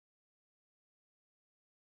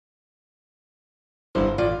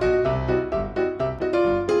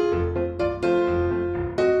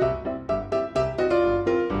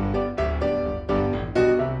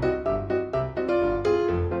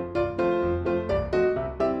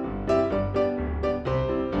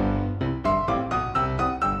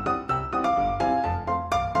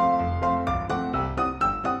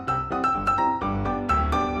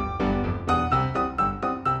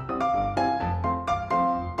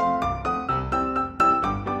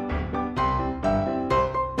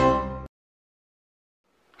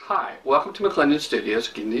Hi, welcome to McClendon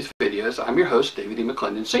Studios. Again, these videos, I'm your host, David E.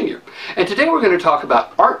 McClendon Sr. And today we're going to talk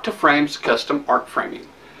about ArtToFrame's custom art framing.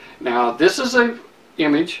 Now, this is an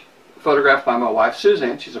image photographed by my wife,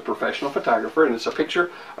 Suzanne. She's a professional photographer, and it's a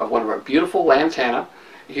picture of one of our beautiful lantana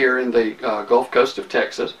here in the Gulf Coast of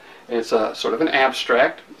Texas. It's sort of an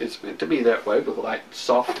abstract. It's meant to be that way with light,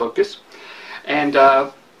 soft focus.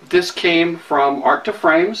 And this came from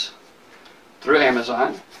ArtToFrames through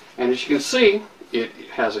Amazon. And as you can see, it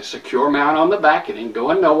has a secure mount on the back. It ain't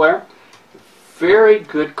going nowhere. Very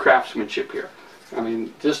good craftsmanship here. I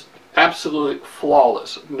mean, just absolutely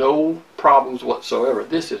flawless. No problems whatsoever.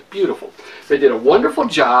 This is beautiful. They did a wonderful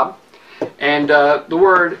job. And the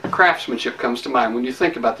word craftsmanship comes to mind when you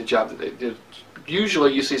think about the job that they did.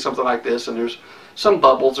 Usually you see something like this and there's some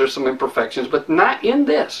bubbles or some imperfections, but not in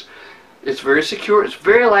this. It's very secure. It's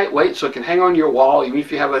very lightweight, so it can hang on your wall. Even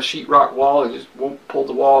if you have a sheetrock wall, it just won't pull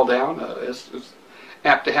the wall down. It's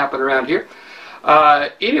apt to happen around here.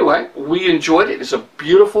 Anyway, we enjoyed it. It's a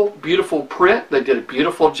beautiful, beautiful print. They did a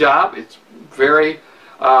beautiful job. It's very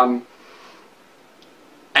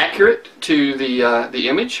accurate to the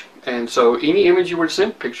image. And so any image you were to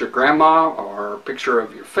send, picture of grandma or a picture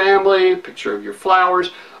of your family, picture of your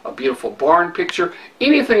flowers, a beautiful barn picture,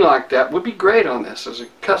 anything like that would be great on this as a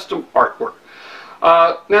custom artwork.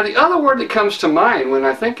 Now the other word that comes to mind when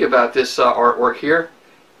I think about this artwork here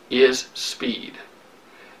is speed.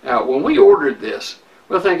 Now when we ordered this,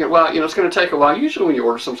 we're thinking, well, you know, it's going to take a while. Usually when you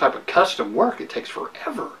order some type of custom work, it takes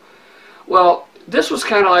forever. Well, this was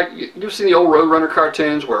kind of like, you've seen the old Roadrunner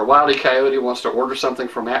cartoons where Wily Coyote wants to order something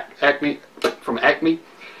from Acme.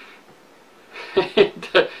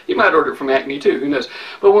 He might order it from Acme too, who knows.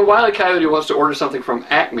 But when Wily Coyote wants to order something from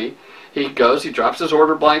Acme, he goes, he drops his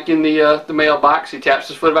order blank in the mailbox, he taps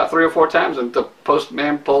his foot about 3 or 4 times, and the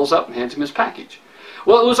postman pulls up and hands him his package.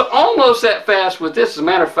 Well, it was almost that fast with this. As a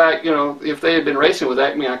matter of fact, you know, if they had been racing with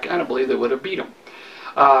Acme, I kind of believe they would have beat them.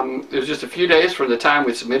 It was just a few days from the time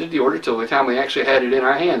we submitted the order till the time we actually had it in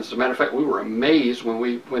our hands. As a matter of fact, we were amazed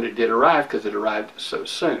when it did arrive because it arrived so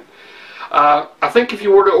soon. I think if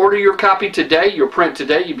you were to order your copy today, your print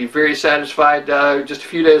today, you'd be very satisfied just a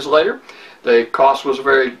few days later. The cost was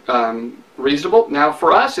very reasonable. Now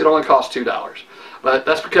for us, it only cost $2. But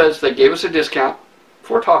that's because they gave us a discount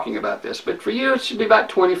for talking about this. But for you, it should be about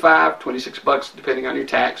 $25, $26 depending on your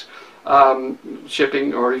tax.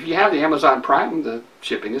 Shipping, or if you have the Amazon Prime, the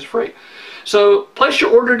shipping is free. So place your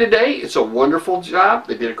order today. It's a wonderful job.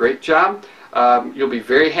 They did a great job. You'll be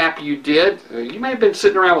very happy you did. You may have been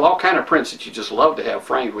sitting around with all kind of prints that you just love to have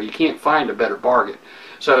framed where you can't find a better bargain.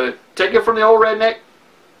 So take it from the old redneck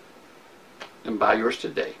and buy yours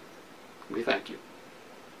today. We thank you.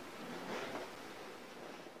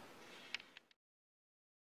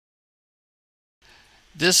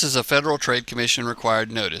 This is a Federal Trade Commission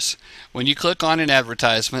required notice. When you click on an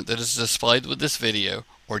advertisement that is displayed with this video,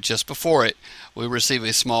 or just before it, we receive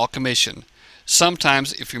a small commission.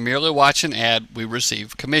 Sometimes, if you merely watch an ad, we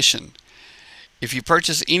receive commission. If you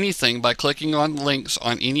purchase anything by clicking on links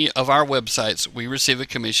on any of our websites, we receive a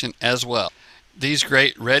commission as well. These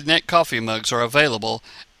great redneck coffee mugs are available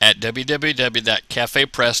at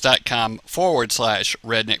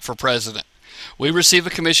www.cafepress.com/redneckforpresident. We receive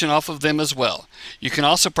a commission off of them as well. You can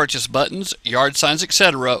also purchase buttons, yard signs,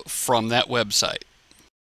 etc. from that website.